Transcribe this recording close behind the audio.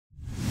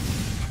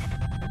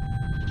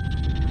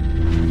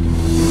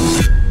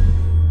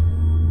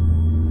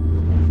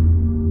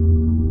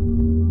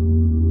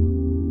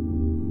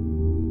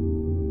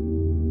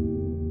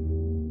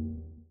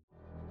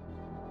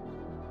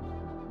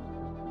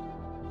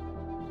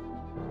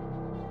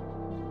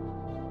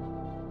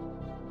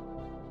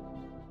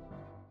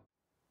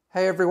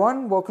Hey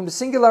everyone, welcome to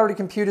Singularity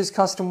Computers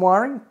Custom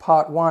Wiring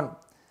Part 1.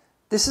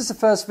 This is the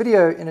first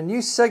video in a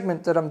new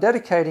segment that I'm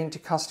dedicating to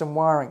custom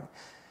wiring.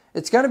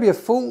 It's going to be a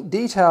full,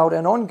 detailed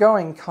and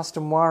ongoing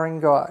custom wiring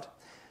guide.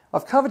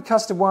 I've covered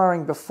custom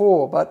wiring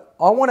before, but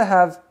I want to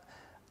have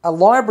a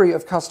library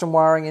of custom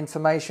wiring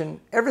information,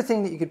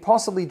 everything that you could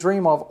possibly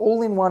dream of,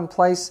 all in one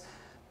place,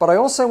 but I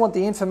also want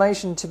the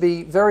information to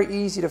be very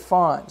easy to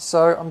find.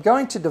 So I'm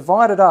going to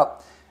divide it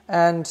up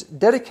and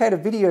dedicate a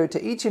video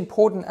to each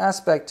important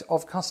aspect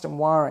of custom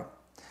wiring.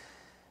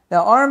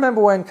 Now, I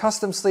remember when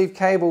custom sleeve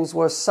cables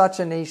were such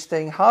a niche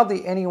thing,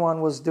 hardly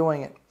anyone was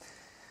doing it.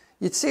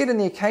 You'd see it in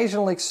the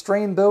occasional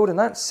extreme build, and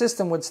that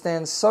system would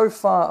stand so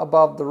far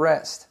above the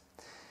rest.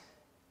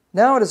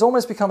 Now it has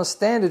almost become a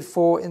standard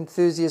for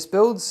enthusiast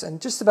builds,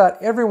 and just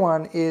about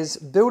everyone is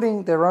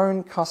building their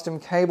own custom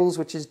cables,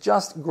 which is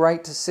just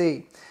great to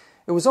see.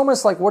 It was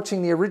almost like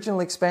watching the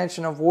original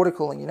expansion of water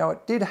cooling. You know,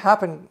 it did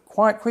happen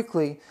quite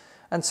quickly,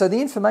 and so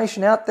the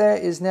information out there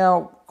is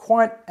now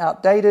quite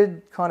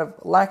outdated, kind of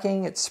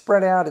lacking, it's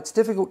spread out, it's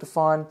difficult to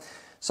find.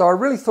 So I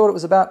really thought it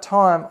was about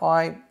time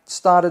I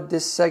started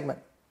this segment.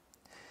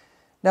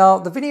 Now,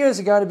 the videos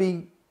are going to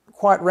be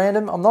quite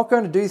random. I'm not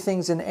going to do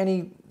things in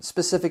any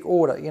specific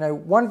order. You know,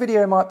 one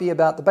video might be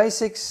about the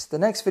basics, the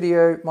next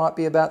video might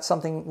be about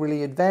something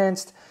really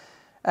advanced.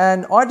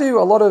 And I do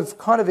a lot of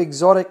kind of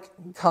exotic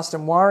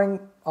custom wiring.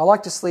 I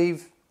like to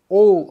sleeve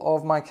all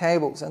of my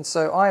cables, and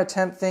so I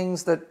attempt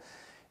things that,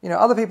 you know,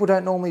 other people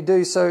don't normally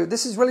do. So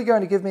this is really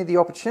going to give me the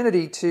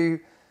opportunity to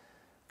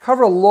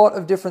cover a lot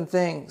of different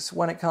things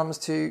when it comes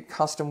to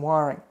custom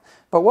wiring.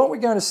 But what we're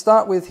going to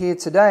start with here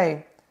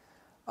today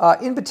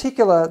are in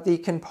particular the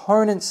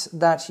components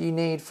that you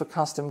need for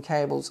custom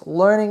cables,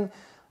 learning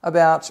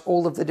about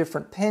all of the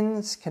different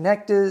pins,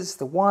 connectors,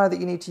 the wire that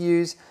you need to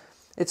use.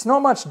 It's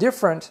not much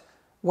different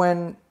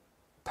when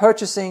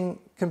purchasing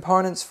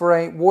components for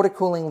a water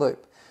cooling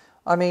loop.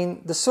 I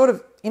mean, the sort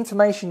of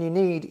information you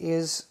need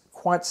is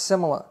quite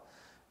similar.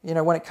 You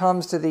know, when it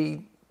comes to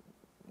the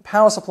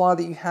power supply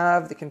that you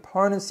have, the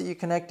components that you're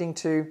connecting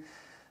to,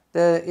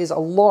 there is a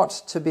lot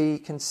to be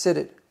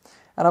considered.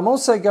 And I'm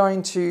also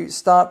going to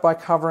start by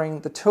covering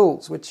the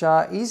tools, which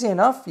are easy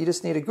enough. You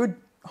just need a good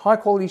high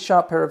quality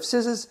sharp pair of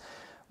scissors,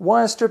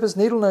 wire strippers,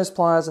 needle nose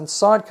pliers and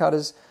side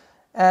cutters.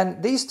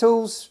 And these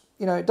tools,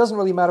 you know, it doesn't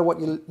really matter what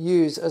you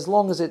use as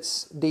long as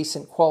it's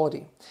decent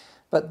quality.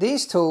 But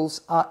these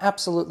tools are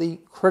absolutely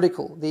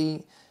critical.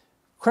 The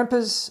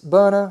crimpers,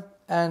 burner,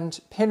 and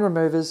pin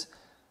removers,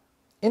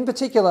 in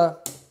particular,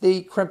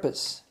 the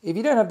crimpers. If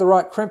you don't have the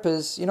right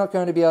crimpers, you're not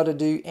going to be able to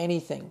do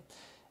anything.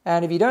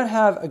 And if you don't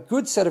have a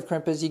good set of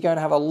crimpers, you're going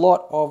to have a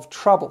lot of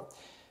trouble.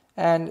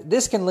 And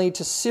this can lead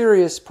to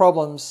serious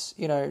problems,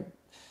 you know,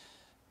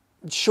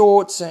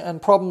 shorts and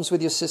problems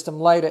with your system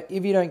later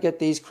if you don't get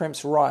these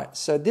crimps right.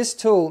 So this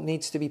tool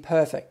needs to be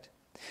perfect.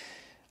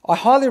 I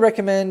highly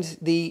recommend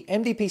the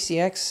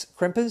MDPC-X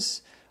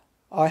crimpers.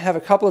 I have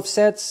a couple of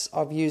sets.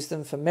 I've used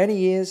them for many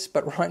years,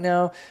 but right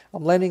now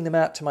I'm lending them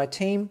out to my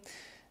team.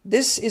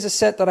 This is a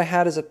set that I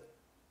had as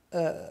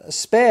a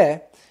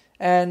spare,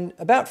 and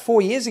about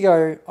 4 years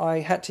ago I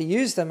had to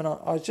use them, and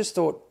I just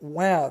thought,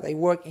 wow, they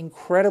work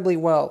incredibly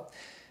well.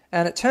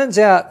 And it turns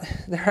out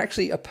they're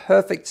actually a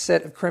perfect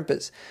set of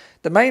crimpers.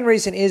 The main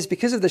reason is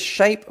because of the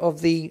shape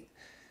of the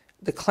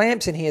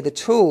clamps in here. The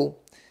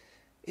tool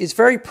is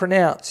very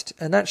pronounced,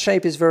 and that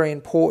shape is very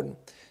important.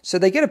 So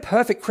they get a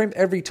perfect crimp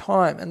every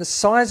time, and the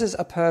sizes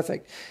are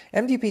perfect.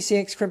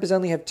 MDPC-X crimpers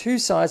only have 2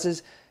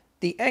 sizes.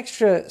 The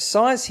extra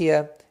size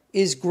here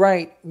is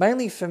great,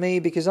 mainly for me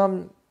because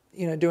I'm,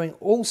 you know, doing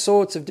all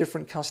sorts of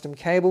different custom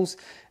cables,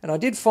 and I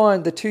did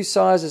find the 2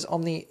 sizes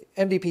on the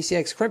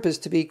MDPC-X crimpers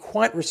to be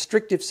quite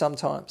restrictive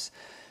sometimes.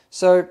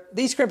 So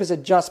these crimpers are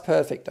just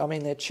perfect. I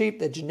mean, they're cheap,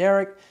 they're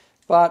generic,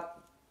 but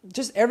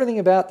just everything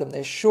about them.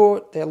 They're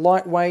short, they're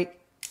lightweight,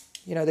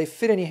 you know, they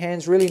fit in your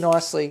hands really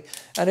nicely,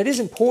 and it is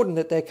important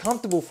that they're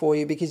comfortable for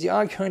you because you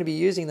are going to be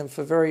using them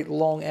for very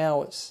long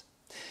hours.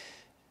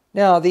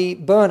 Now, the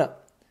burner.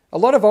 A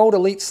lot of old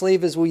elite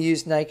sleevers will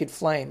use naked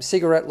flame,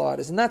 cigarette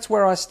lighters, and that's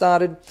where I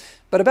started.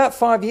 But about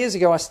 5 years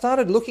ago, I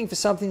started looking for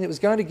something that was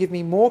going to give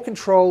me more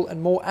control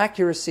and more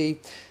accuracy,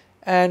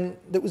 and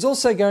that was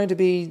also going to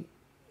be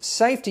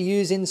safe to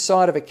use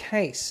inside of a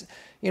case.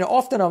 You know,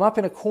 often I'm up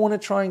in a corner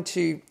trying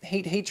to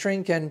heat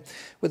shrink, and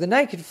with a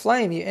naked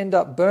flame you end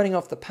up burning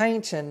off the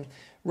paint and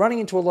running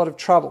into a lot of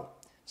trouble.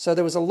 So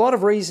there was a lot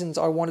of reasons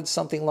I wanted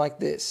something like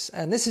this,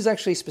 and this is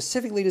actually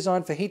specifically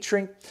designed for heat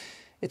shrink.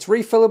 It's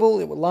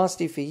refillable, it will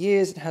last you for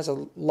years. It has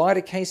a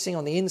lighter casing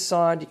on the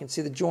inside. You can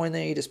see the join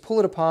there. You just pull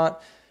it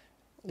apart,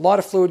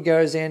 lighter fluid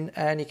goes in,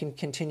 and you can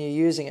continue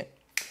using it.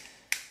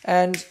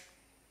 And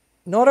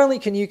not only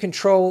can you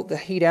control the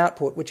heat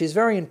output, which is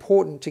very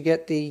important to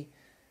get the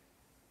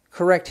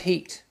correct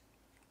heat,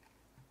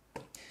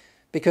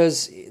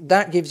 because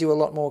that gives you a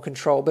lot more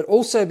control, but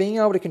also being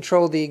able to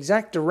control the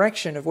exact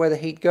direction of where the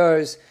heat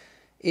goes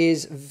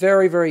is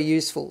very, very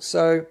useful.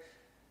 So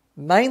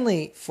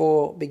mainly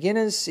for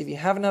beginners, if you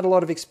haven't had a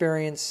lot of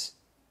experience,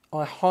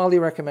 I highly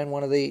recommend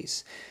one of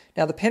these.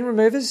 Now the pin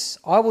removers,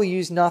 I will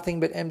use nothing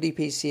but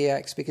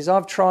MDPC-X because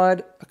I've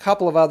tried a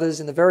couple of others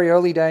in the very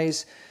early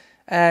days,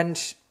 and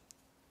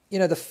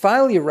the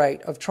failure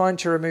rate of trying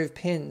to remove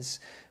pins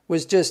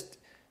was just,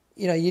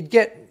 you'd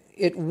get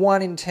it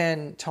 1 in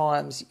 10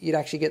 times you'd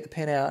actually get the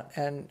pin out,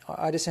 and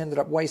I just ended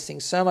up wasting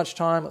so much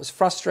time. It was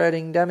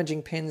frustrating,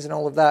 damaging pins and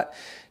all of that.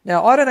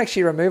 Now I don't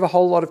actually remove a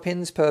whole lot of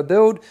pins per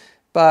build,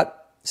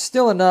 but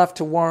still enough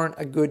to warrant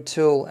a good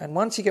tool, and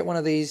once you get one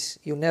of these,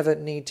 you'll never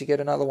need to get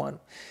another one.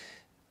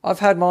 I've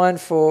had mine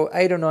for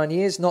 8 or 9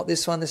 years, not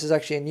this one. This is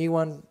actually a new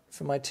one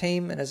for my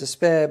team and as a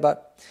spare,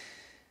 but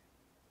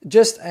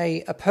just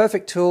a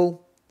perfect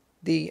tool,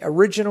 the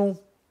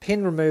original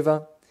pin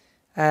remover,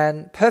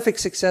 and perfect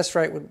success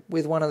rate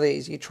with one of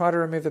these. You try to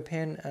remove a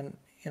pin and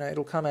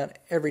it'll come out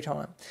every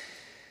time.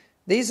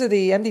 These are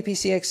the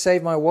MDPC-X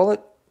Save My Wallet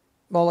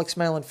Molex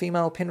male and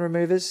female pin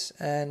removers,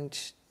 and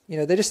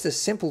they're just a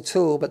simple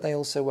tool, but they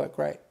also work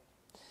great.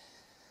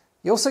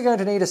 You're also going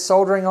to need a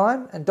soldering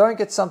iron, and don't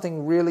get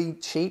something really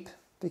cheap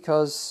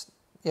because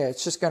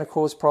it's just going to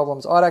cause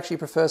problems. I'd actually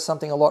prefer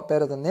something a lot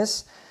better than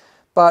this,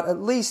 but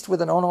at least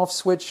with an on-off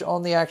switch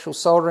on the actual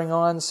soldering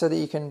iron so that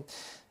you can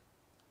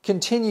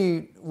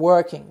continue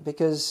working,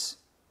 because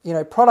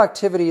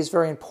productivity is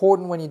very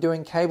important when you're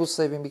doing cable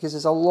sleeving because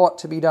there's a lot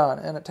to be done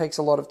and it takes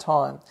a lot of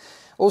time.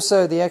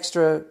 Also, the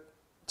extra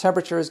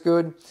temperature is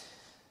good.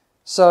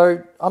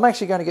 So I'm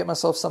actually going to get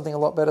myself something a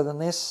lot better than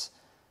this.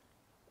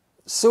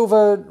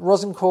 Silver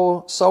rosin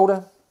core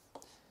solder,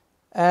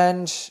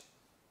 and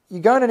you're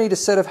going to need a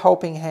set of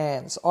helping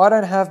hands. I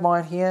don't have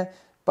mine here,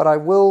 but I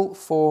will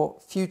for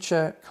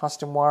future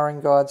custom wiring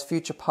guides,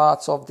 future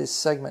parts of this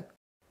segment.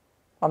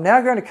 I'm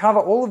now going to cover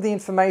all of the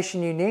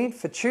information you need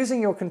for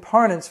choosing your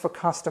components for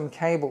custom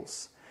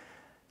cables.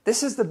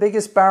 This is the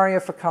biggest barrier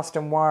for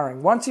custom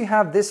wiring. Once you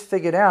have this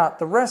figured out,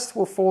 the rest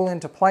will fall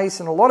into place,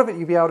 and a lot of it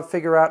you'll be able to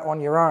figure out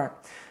on your own.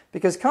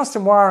 Because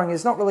custom wiring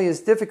is not really as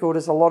difficult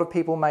as a lot of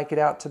people make it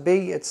out to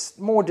be. It's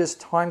more just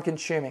time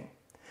consuming.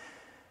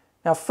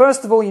 Now,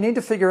 first of all, you need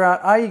to figure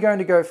out, are you going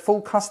to go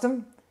full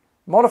custom,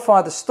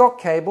 modify the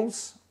stock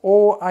cables,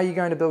 or are you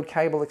going to build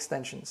cable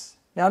extensions?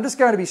 Now, I'm just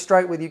going to be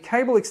straight with you.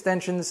 Cable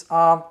extensions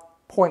are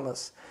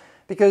pointless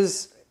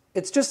because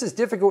it's just as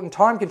difficult and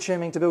time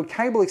consuming to build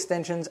cable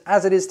extensions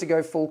as it is to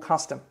go full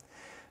custom.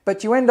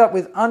 But you end up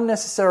with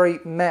unnecessary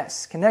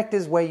mess,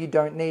 connectors where you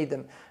don't need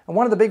them. And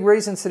one of the big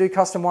reasons to do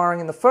custom wiring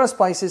in the first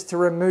place is to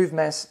remove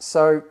mess,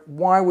 so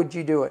why would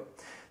you do it?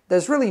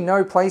 There's really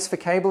no place for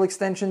cable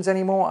extensions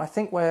anymore. I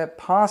think we're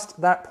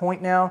past that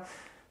point now.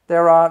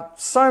 There are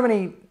so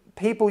many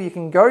people you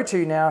can go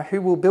to now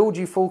who will build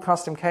you full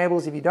custom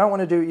cables if you don't want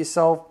to do it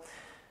yourself.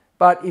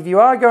 But if you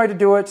are going to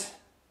do it,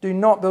 do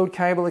not build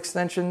cable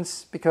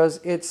extensions because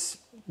it's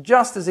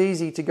just as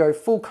easy to go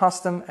full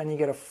custom and you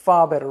get a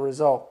far better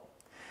result.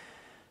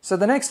 So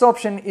the next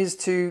option is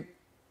to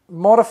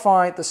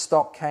modify the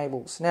stock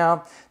cables.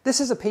 Now,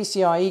 this is a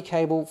PCIe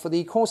cable for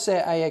the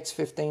Corsair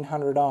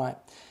AX1500i.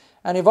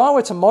 And if I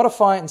were to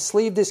modify and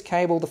sleeve this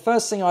cable, the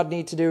first thing I'd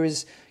need to do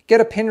is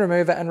get a pin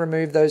remover and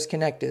remove those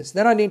connectors.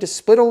 Then I need to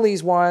split all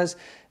these wires.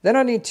 Then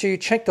I need to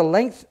check the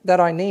length that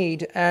I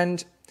need.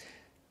 And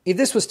if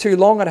this was too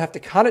long, I'd have to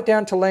cut it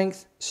down to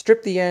length,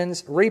 strip the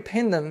ends,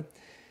 repin them.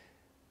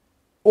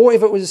 Or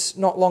if it was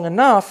not long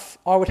enough,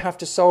 I would have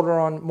to solder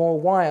on more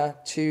wire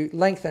to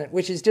lengthen it,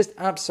 which is just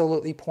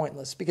absolutely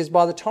pointless. Because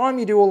by the time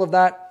you do all of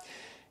that,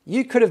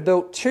 you could have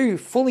built 2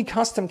 fully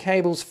custom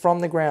cables from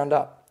the ground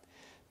up.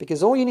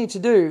 Because all you need to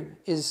do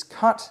is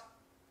cut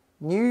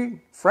new,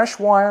 fresh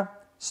wire,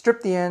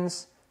 strip the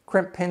ends,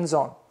 crimp pins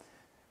on.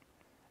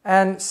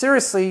 And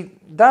seriously,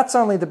 that's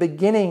only the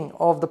beginning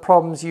of the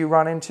problems you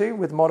run into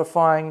with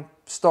modifying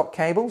stock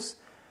cables.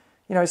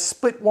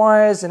 Split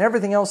wires and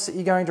everything else that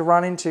you're going to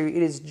run into,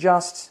 it is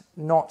just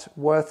not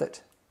worth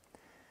it.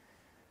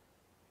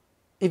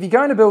 If you're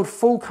going to build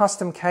full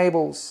custom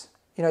cables,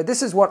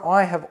 this is what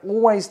I have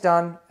always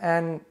done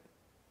and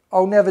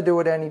I'll never do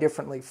it any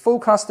differently. Full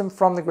custom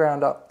from the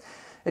ground up.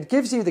 It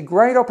gives you the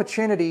great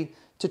opportunity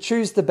to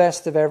choose the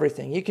best of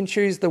everything. You can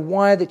choose the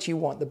wire that you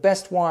want, the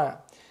best wire.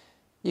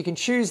 You can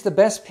choose the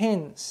best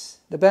pins,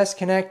 the best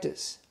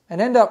connectors,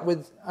 and end up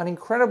with an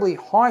incredibly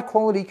high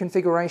quality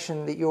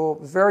configuration that you're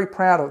very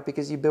proud of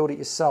because you build it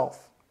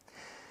yourself.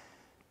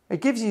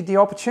 It gives you the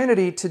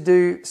opportunity to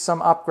do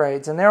some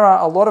upgrades, and there are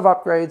a lot of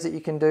upgrades that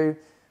you can do.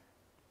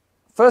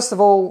 First of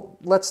all,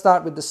 let's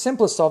start with the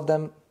simplest of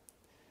them.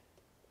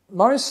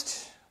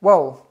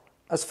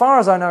 As far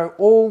as I know,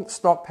 all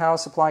stock power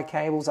supply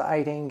cables are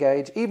 18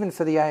 gauge, even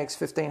for the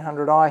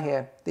AX1500i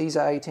here, these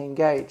are 18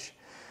 gauge.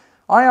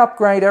 I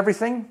upgrade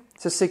everything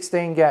to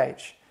 16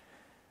 gauge.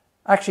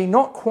 Actually,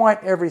 not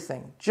quite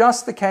everything,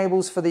 just the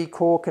cables for the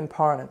core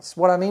components.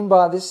 What I mean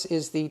by this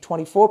is the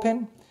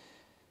 24-pin,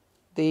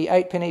 the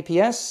 8-pin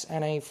EPS,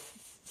 and a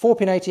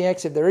 4-pin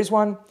ATX if there is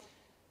one,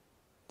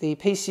 the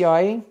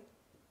PCIe.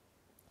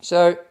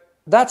 So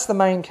that's the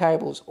main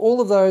cables. All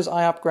of those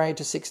I upgrade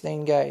to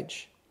 16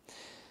 gauge.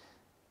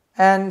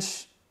 And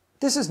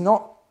this is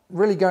not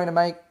really going to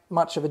make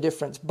much of a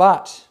difference,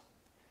 but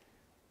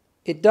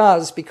it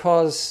does,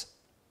 because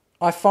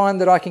I find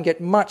that I can get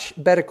much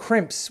better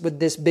crimps with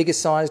this bigger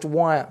sized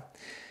wire.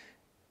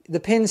 The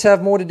pins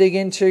have more to dig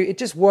into. It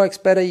just works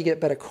better. You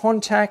get better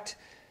contact.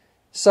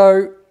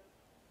 So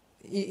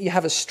you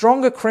have a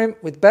stronger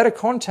crimp with better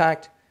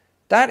contact.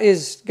 That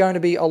is going to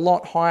be a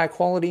lot higher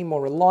quality,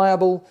 more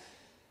reliable.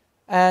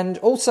 And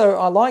also,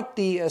 I like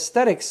the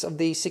aesthetics of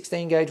the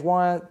 16 gauge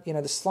wire. You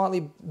know, the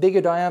slightly bigger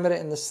diameter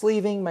in the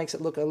sleeving makes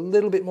it look a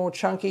little bit more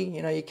chunky.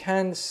 You know, you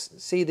can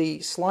see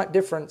the slight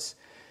difference.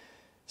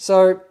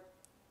 So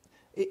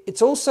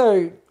it's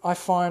also, I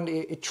find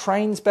it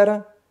trains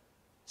better.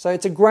 So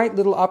it's a great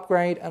little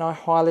upgrade, and I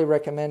highly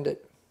recommend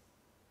it.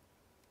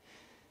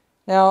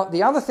 Now,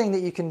 the other thing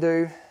that you can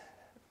do,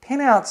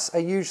 pinouts are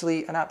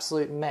usually an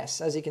absolute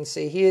mess. As you can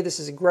see here, this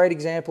is a great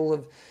example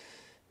of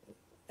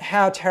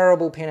how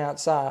terrible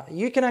pinouts are.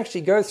 You can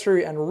actually go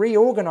through and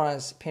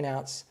reorganize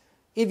pinouts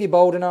if you're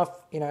bold enough,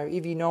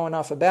 if you know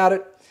enough about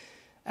it,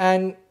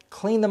 and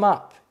clean them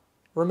up.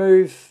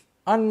 Remove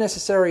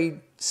unnecessary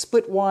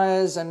split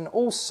wires and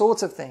all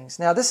sorts of things.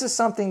 Now, this is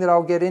something that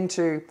I'll get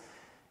into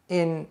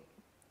in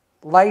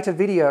later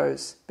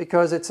videos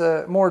because it's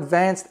a more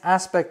advanced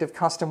aspect of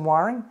custom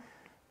wiring.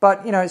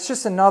 But, it's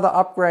just another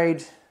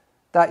upgrade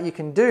that you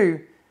can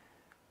do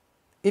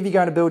if you're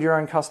going to build your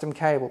own custom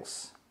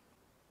cables.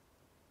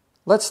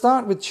 Let's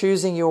start with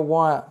choosing your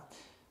wire.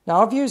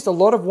 Now, I've used a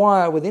lot of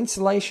wire with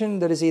insulation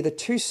that is either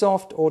too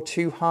soft or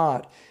too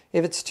hard.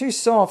 If it's too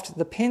soft,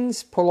 the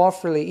pins pull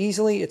off really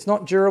easily. It's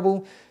not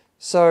durable.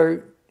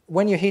 So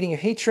when you're heating a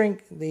heat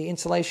shrink, the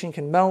insulation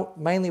can melt,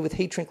 mainly with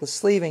heat shrinkless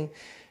sleeving.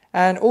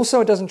 And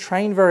also it doesn't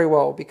train very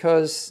well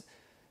because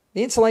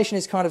the insulation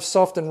is kind of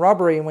soft and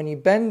rubbery, and when you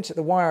bend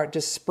the wire, it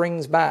just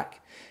springs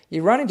back.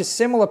 You run into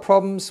similar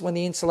problems when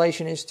the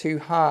insulation is too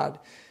hard.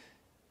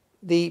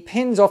 The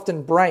pins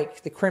often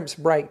break, the crimps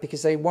break,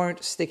 because they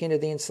won't stick into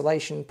the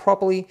insulation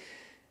properly.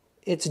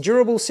 It's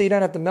durable, so you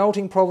don't have the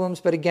melting problems,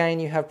 but again,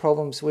 you have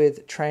problems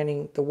with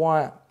training the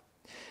wire.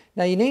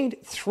 Now, you need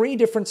 3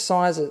 different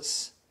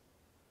sizes: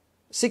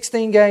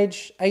 16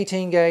 gauge,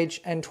 18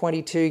 gauge, and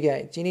 22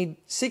 gauge. You need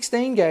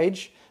 16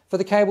 gauge for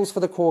the cables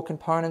for the core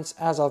components,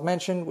 as I've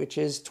mentioned, which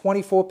is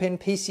 24-pin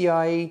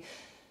PCIe,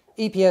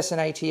 EPS,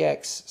 and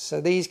ATX. So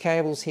these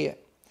cables here.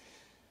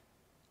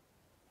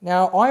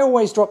 Now, I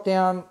always drop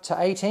down to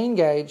 18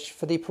 gauge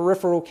for the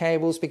peripheral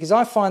cables because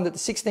I find that the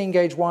 16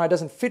 gauge wire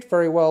doesn't fit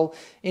very well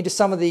into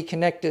some of the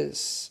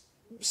connectors,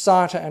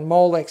 SATA and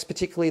Molex,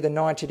 particularly the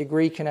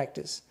 90-degree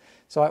connectors.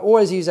 So I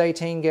always use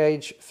 18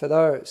 gauge for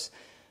those.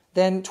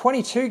 Then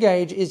 22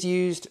 gauge is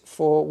used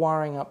for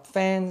wiring up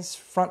fans,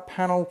 front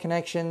panel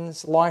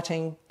connections,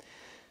 lighting.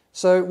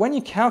 So when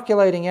you're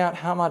calculating out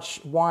how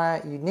much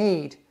wire you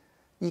need,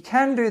 you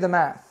can do the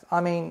math.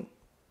 I mean,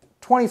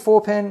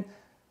 24 pin,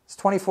 it's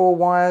 24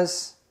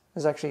 wires.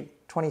 There's actually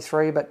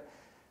 23, but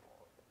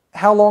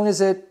how long is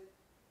it?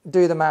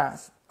 Do the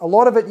math. A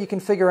lot of it you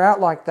can figure out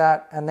like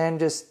that and then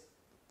just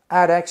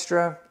add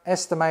extra,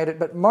 estimate it,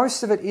 but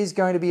most of it is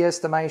going to be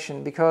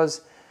estimation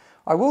because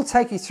I will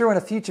take you through in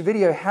a future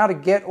video how to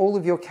get all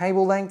of your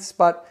cable lengths,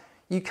 but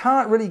you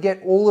can't really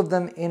get all of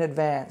them in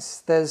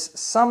advance. There's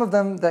some of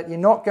them that you're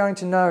not going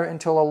to know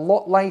until a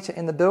lot later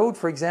in the build.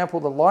 For example,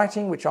 the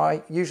lighting, which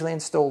I usually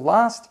install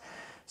last.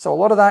 So a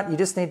lot of that you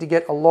just need to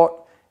get a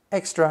lot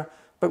extra,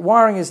 but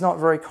wiring is not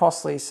very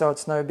costly, so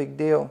it's no big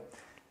deal.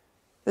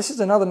 This is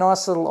another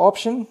nice little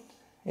option.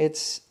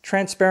 It's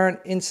transparent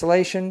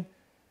insulation,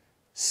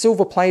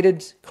 silver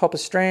plated copper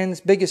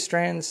strands, bigger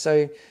strands,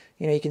 so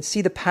you can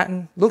see the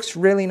pattern. Looks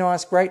really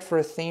nice, great for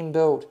a theme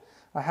build.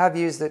 I have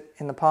used it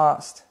in the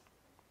past.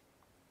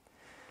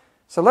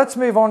 So let's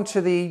move on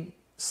to the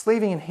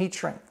sleeving and heat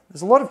shrink.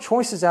 There's a lot of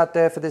choices out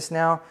there for this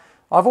now.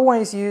 I've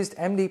always used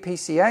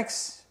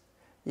MDPC-X.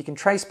 You can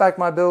trace back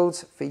my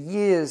builds for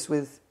years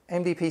with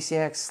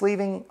MDPC-X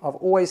sleeving. I've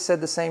always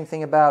said the same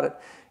thing about it.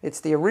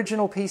 It's the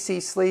original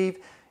PC sleeve.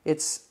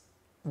 It's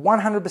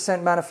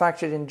 100%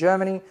 manufactured in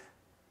Germany.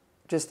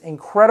 Just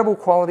incredible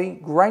quality,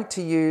 great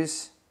to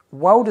use,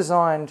 well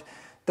designed.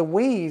 The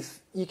weave,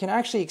 you can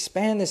actually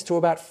expand this to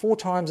about 4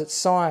 times its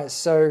size.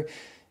 So,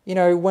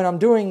 when I'm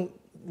doing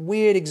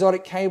weird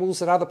exotic cables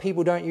that other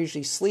people don't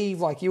usually sleeve,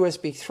 like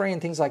USB 3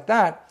 and things like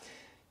that,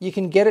 you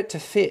can get it to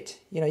fit.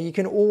 You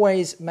can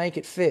always make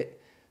it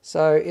fit.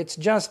 So it's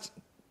just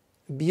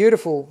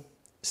beautiful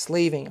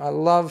sleeving. I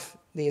love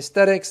the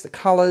aesthetics, the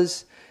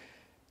colors.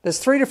 There's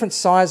 3 different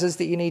sizes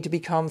that you need to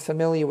become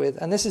familiar with,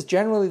 and this is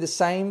generally the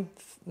same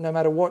no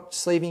matter what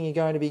sleeving you're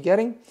going to be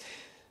getting.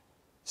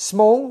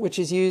 Small, which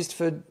is used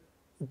for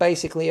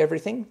basically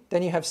everything.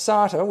 Then you have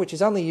SATA, which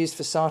is only used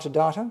for SATA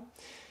data.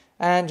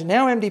 And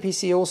now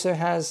MDPC also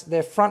has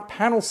their front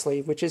panel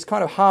sleeve, which is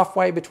kind of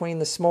halfway between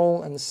the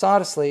small and the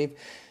SATA sleeve.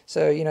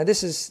 So,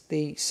 this is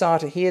the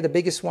SATA here, the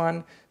biggest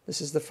one.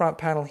 This is the front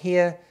panel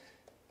here,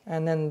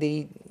 and then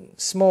the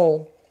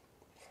small.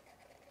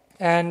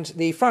 And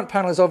the front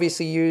panel is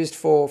obviously used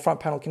for front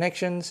panel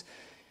connections,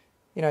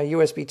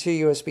 USB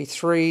 2, USB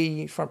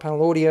 3, front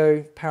panel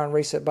audio, power and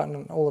reset button,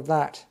 and all of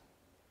that.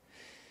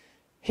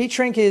 Heat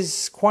shrink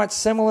is quite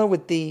similar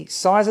with the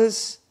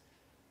sizes.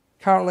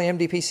 Currently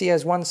MDPC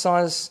has one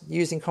size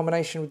used in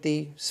combination with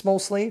the small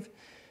sleeve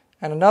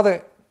and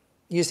another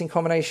used in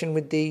combination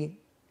with the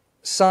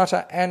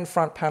SATA and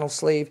front panel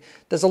sleeve.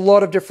 There's a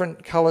lot of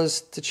different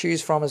colors to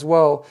choose from as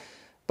well,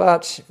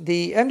 but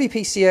the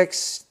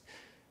MDPC-X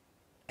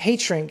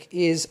heat shrink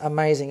is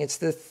amazing. It's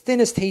the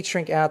thinnest heat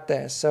shrink out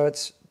there, so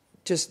it's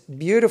just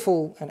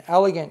beautiful and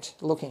elegant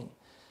looking.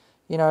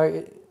 You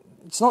know,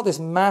 it's not this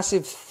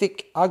massive,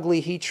 thick,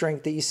 ugly heat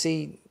shrink that you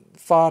see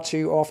far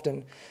too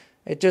often.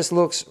 It just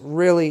looks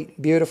really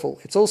beautiful.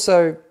 It's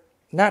also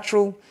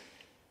natural,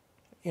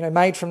 you know,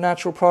 made from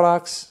natural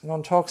products,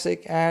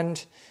 non-toxic,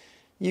 and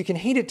you can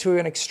heat it to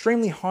an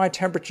extremely high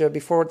temperature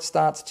before it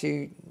starts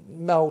to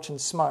melt and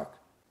smoke.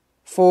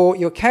 For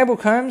your cable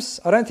combs,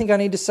 I don't think I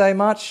need to say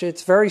much.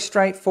 It's very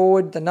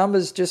straightforward. The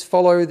numbers just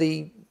follow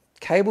the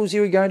cables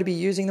you're going to be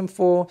using them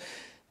for.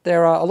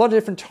 There are a lot of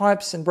different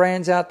types and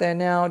brands out there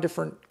now,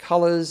 different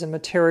colors and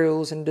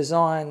materials and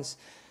designs.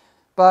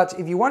 But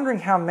if you're wondering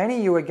how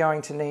many you are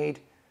going to need,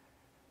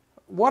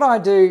 what I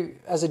do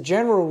as a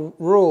general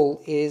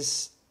rule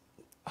is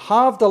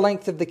halve the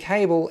length of the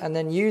cable and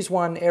then use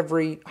one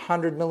every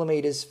 100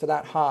 millimeters for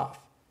that half.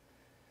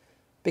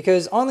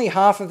 Because only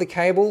half of the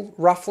cable,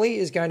 roughly,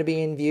 is going to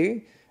be in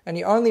view, and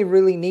you only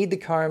really need the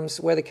combs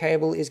where the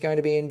cable is going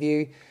to be in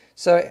view.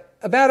 So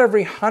about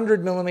every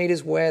 100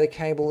 millimeters where the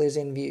cable is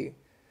in view.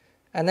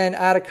 And then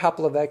add a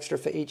couple of extra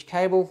for each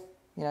cable,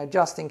 you know,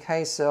 just in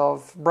case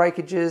of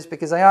breakages,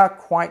 because they are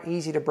quite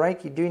easy to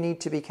break. You do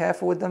need to be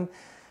careful with them.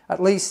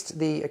 At least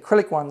the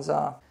acrylic ones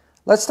are.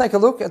 Let's take a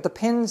look at the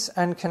pins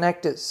and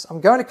connectors.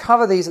 I'm going to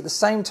cover these at the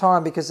same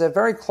time because they're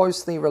very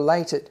closely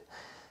related.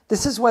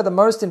 This is where the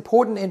most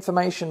important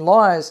information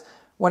lies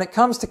when it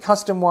comes to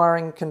custom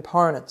wiring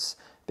components,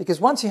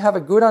 because once you have a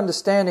good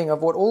understanding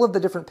of what all of the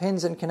different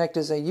pins and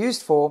connectors are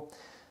used for,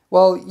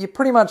 well, you're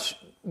pretty much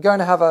going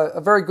to have a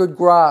very good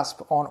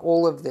grasp on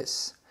all of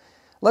this.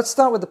 Let's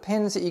start with the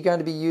pins that you're going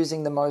to be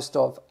using the most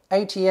of,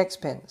 ATX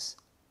pins.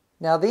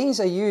 Now these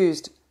are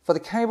used for the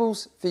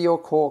cables for your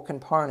core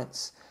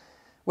components,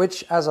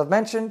 which, as I've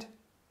mentioned,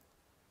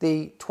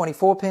 the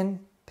 24-pin,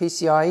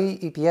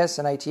 PCIe, EPS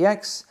and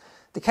ATX,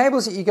 the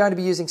cables that you're going to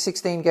be using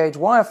 16 gauge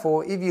wire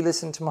for if you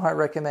listen to my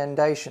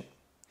recommendation.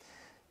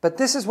 But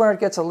this is where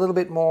it gets a little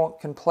bit more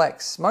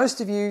complex.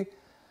 Most of you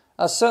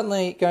are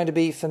certainly going to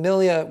be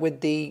familiar with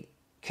the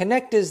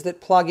connectors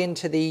that plug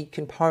into the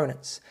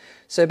components.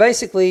 So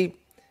basically,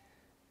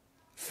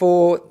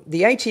 for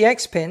the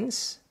ATX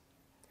pins,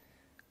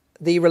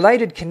 the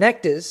related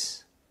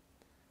connectors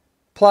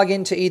plug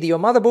into either your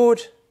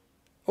motherboard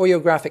or your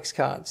graphics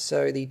cards.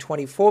 So the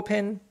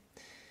 24-pin,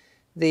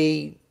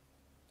 the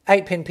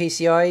 8-pin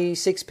PCIe,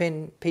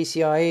 6-pin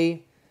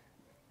PCIe,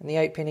 and the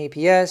 8-pin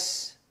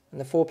EPS,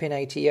 and the 4-pin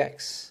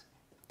ATX.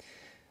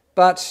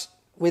 But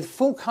with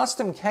full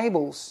custom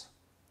cables,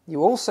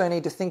 you also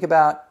need to think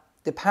about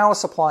the power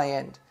supply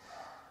end.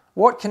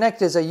 What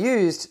connectors are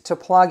used to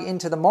plug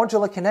into the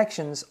modular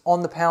connections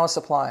on the power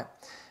supply?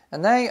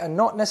 And they are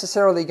not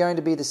necessarily going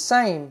to be the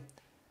same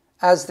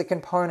as the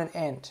component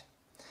end.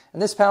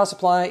 And this power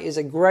supply is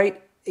a great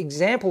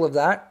example of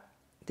that,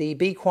 the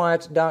Be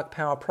Quiet Dark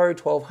Power Pro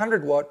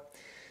 1200 watt,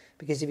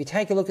 because if you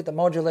take a look at the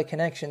modular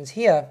connections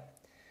here,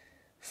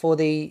 for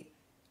the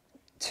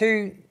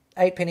two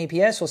 8-pin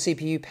EPS or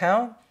CPU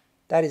power,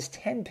 that is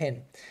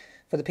 10-pin.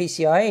 For the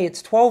PCIe,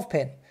 it's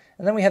 12-pin.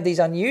 And then we have these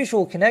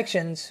unusual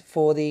connections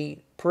for the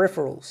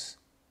peripherals.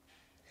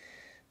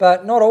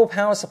 But not all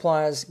power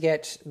suppliers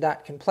get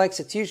that complex.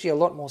 It's usually a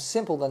lot more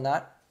simple than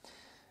that.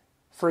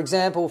 For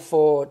example,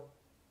 for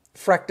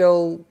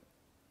Fractal,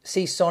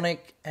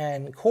 Seasonic,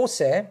 and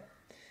Corsair,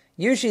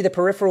 usually the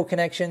peripheral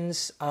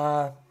connections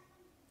are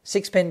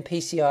 6-pin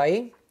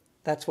PCIe.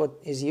 That's what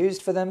is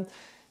used for them.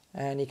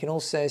 And you can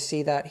also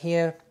see that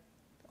here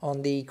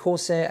on the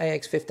Corsair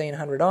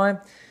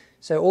AX1500i.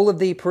 So all of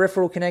the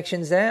peripheral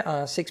connections there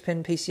are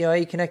 6-pin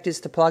PCIe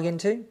connectors to plug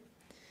into.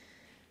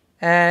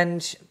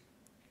 And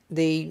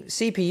the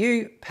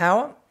CPU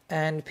power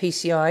and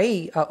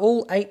PCIe are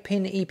all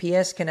 8-pin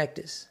EPS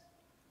connectors.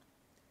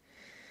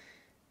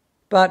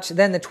 But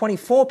then the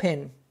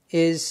 24-pin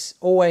is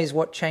always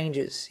what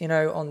changes. You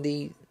know, on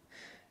the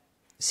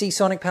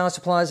Seasonic power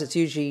supplies, it's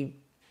usually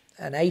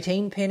an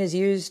 18-pin is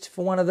used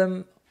for one of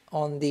them.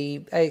 On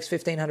the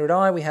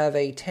AX1500i, we have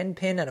a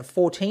 10-pin and a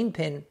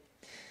 14-pin.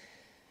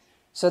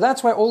 So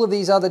that's where all of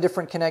these other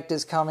different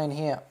connectors come in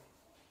here.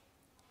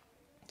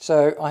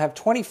 So I have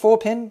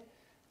 24-pin,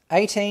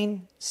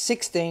 18,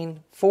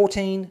 16,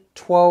 14,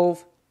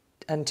 12,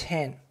 and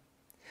 10.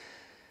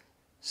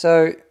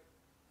 So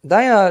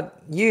they are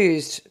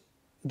used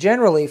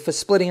generally for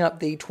splitting up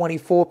the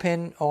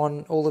 24-pin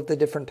on all of the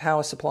different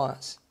power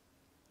supplies.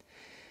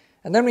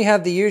 And then we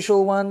have the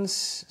usual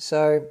ones.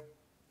 So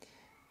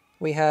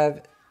we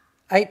have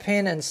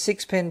 8-pin and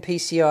 6-pin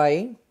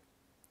PCIe.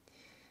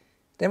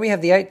 Then we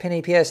have the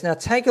 8-pin EPS. Now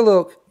take a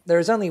look. There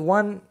is only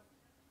one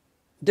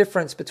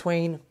difference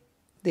between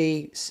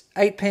the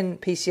 8-pin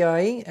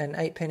PCIe and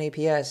 8-pin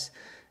EPS.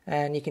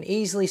 And you can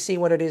easily see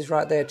what it is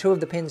right there. Two of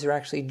the pins are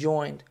actually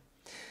joined.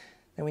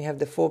 Then we have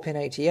the 4-pin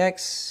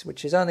ATX,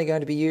 which is only going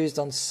to be used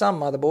on some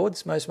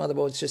motherboards. Most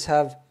motherboards just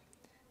have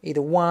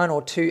either 1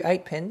 or 2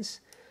 8-pins.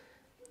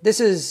 This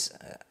is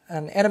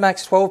an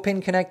Enermax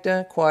 12-pin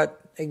connector, quite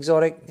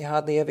exotic. You're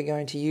hardly ever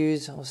going to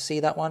use or see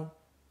that one.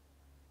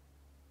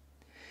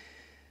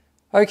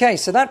 Okay,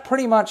 so that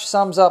pretty much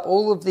sums up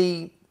all of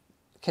the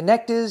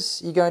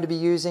connectors you're going to be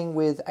using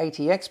with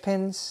ATX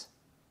pins.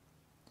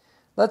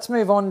 Let's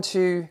move on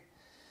to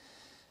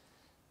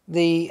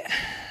the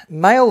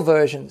male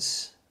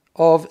versions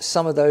of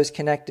some of those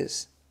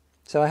connectors.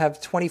 So I have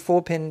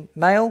 24-pin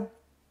male,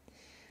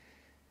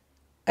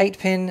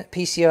 8-pin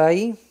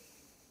PCIe,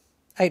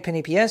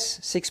 8-pin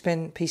EPS,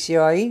 6-pin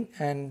PCIe,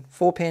 and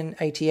 4-pin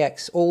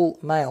ATX, all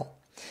male.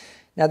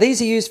 Now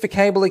these are used for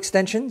cable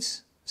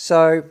extensions,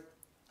 so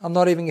I'm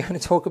not even going to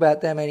talk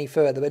about them any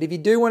further. But if you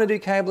do want to do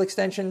cable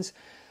extensions,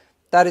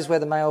 that is where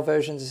the male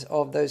versions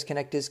of those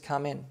connectors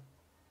come in.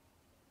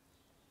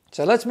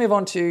 So let's move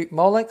on to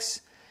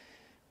Molex.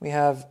 We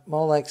have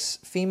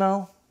Molex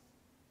female,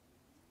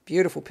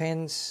 beautiful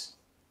pins,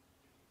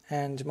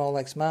 and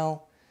Molex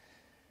male.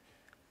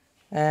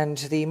 And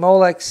the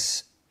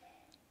Molex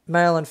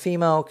male and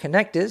female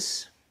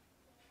connectors.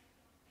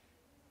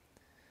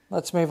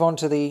 Let's move on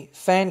to the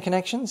fan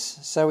connections.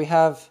 So we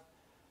have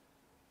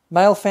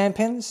male fan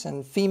pins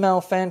and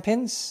female fan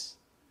pins,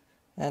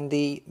 and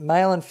the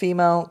male and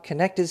female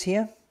connectors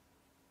here.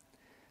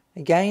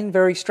 Again,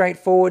 very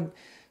straightforward.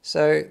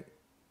 So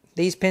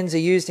these pins are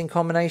used in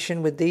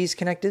combination with these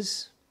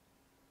connectors,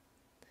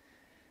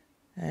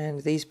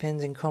 and these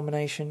pins in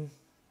combination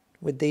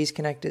with these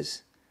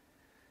connectors.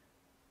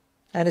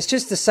 And it's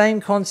just the same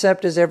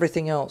concept as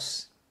everything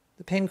else.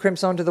 The pin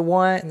crimps onto the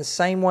wire in the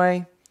same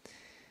way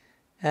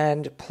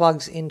and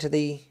plugs into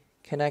the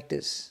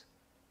connectors.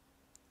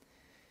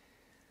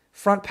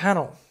 Front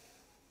panel.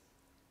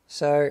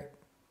 So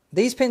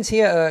these pins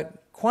here are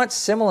quite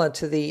similar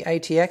to the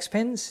ATX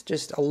pins,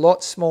 just a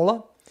lot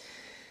smaller,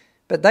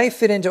 but they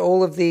fit into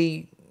all of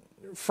the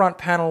front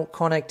panel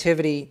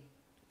connectivity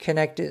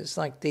connectors,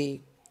 like the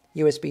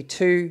USB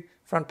 2,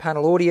 front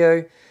panel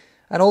audio,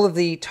 and all of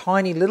the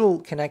tiny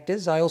little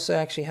connectors. I also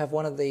actually have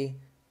one of the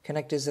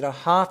connectors that are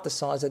half the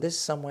size of this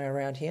somewhere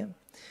around here.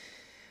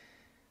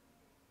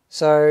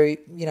 So,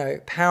 you know,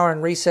 power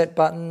and reset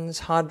buttons,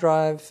 hard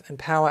drive and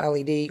power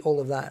LED, all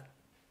of that.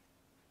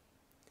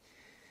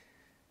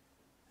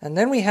 And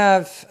then we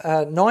have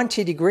a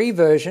 90-degree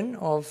version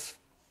of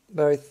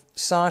both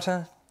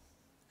SATA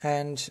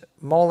and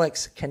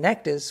Molex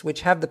connectors,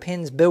 which have the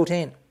pins built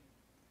in.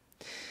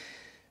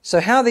 So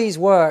how these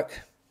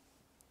work,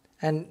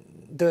 and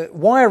the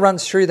wire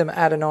runs through them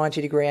at a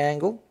 90-degree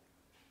angle.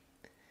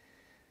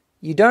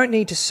 You don't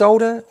need to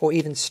solder or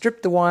even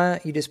strip the wire.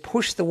 You just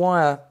push the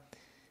wire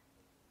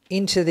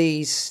into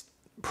these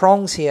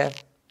prongs here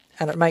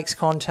and it makes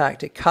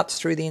contact. It cuts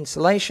through the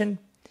insulation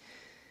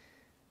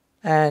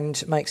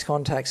and makes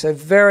contact. So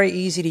very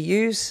easy to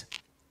use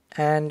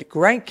and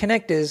great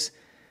connectors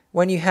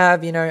when you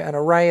have, you know, an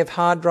array of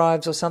hard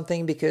drives or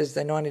something, because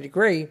they're 90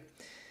 degree,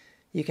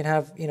 you can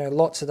have, you know,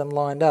 lots of them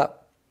lined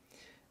up.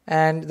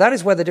 And that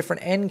is where the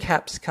different end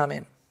caps come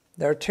in.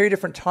 There are 2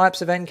 different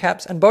types of end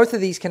caps, and both of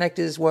these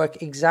connectors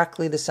work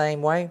exactly the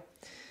same way.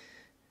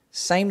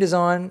 Same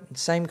design,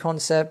 same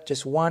concept,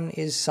 just one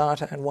is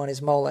SATA and one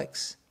is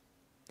Molex.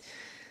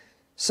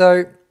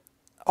 So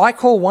I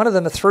call one of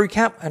them a through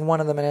cap and one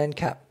of them an end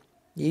cap.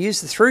 You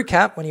use the through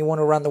cap when you want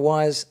to run the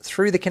wires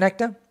through the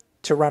connector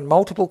to run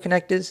multiple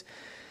connectors.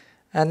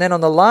 And then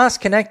on the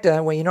last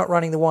connector, where you're not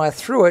running the wire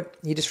through it,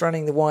 you're just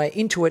running the wire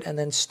into it and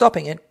then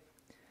stopping it,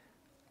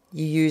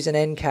 you use an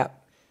end cap.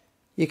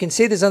 You can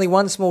see there's only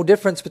one small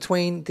difference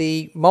between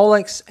the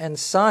Molex and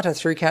SATA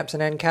through caps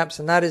and end caps,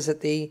 and that is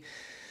that the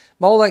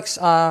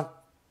Molex are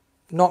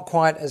not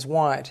quite as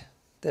wide.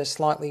 They're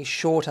slightly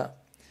shorter.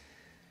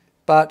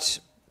 But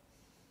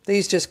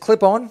these just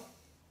clip on,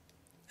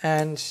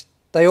 and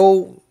they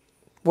all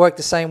work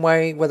the same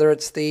way, whether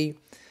it's the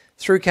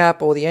through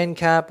cap or the end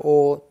cap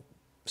or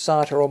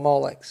SATA or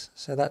Molex.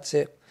 So that's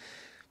it.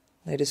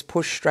 They just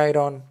push straight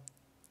on.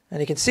 And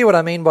you can see what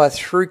I mean by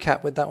through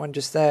cap with that one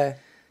just there.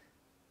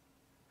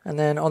 And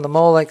then on the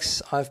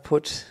Molex, I've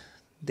put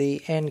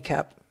the end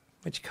cap,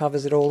 which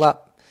covers it all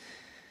up.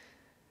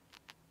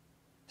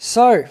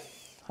 So,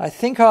 I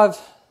think I've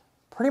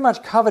pretty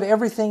much covered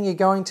everything you're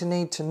going to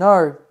need to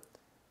know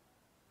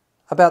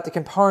about the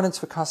components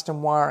for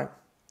custom wiring.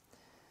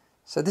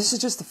 So this is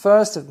just the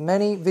first of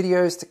many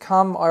videos to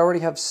come. I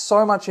already have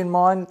so much in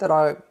mind that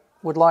I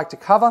would like to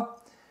cover.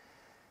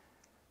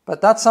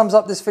 But that sums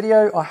up this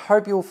video. I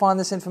hope you will find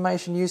this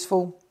information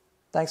useful.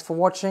 Thanks for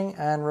watching,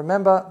 and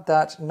remember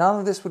that none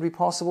of this would be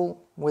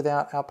possible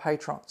without our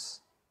patrons.